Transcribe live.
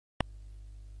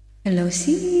Hello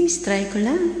sis, try ko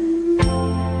lang.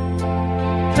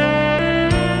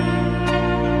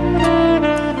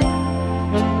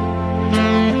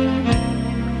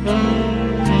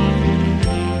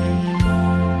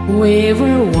 We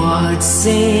were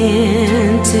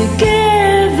waltzing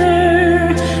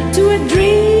together to a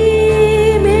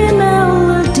dreamy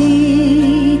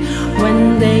melody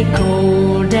when they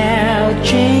called out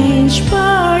change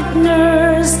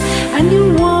partners and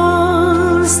you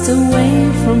waltzed away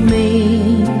from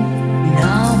me.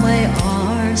 Now my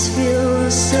arms feel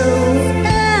so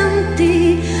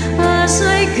empty as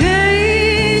I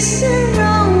gaze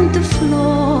around the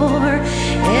floor,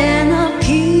 and I'll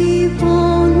keep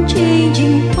on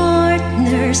changing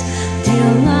partners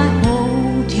till I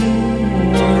hold you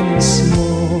once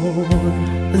more.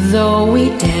 Though we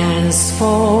danced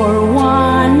for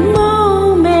one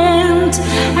moment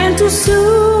and too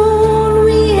soon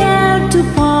we had to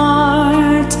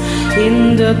part,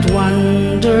 in that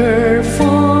wonderful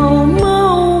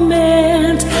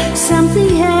moment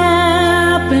something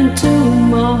happened to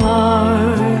my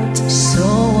heart. So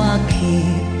I'll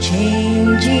keep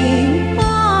changing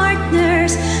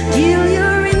partners till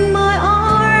you're in my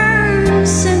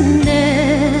arms, and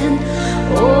then,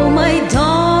 oh my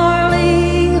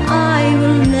darling, I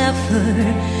will never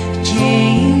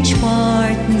change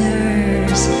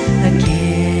partners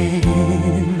again.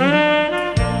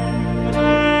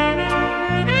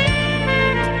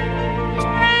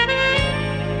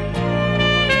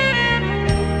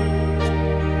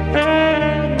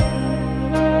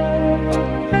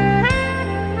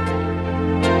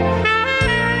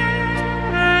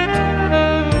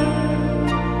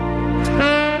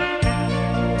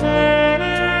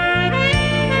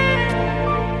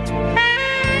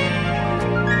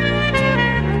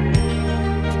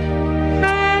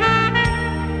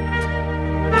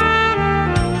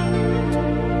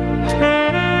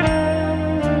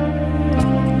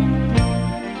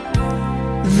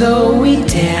 Though we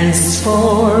danced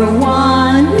for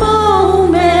one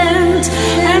moment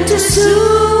and too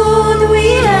soon we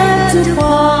had to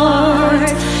part,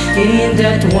 in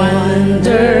that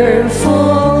wonderful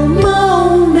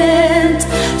moment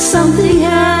something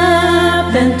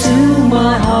happened to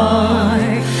my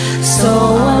heart. So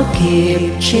I'll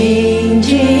keep changing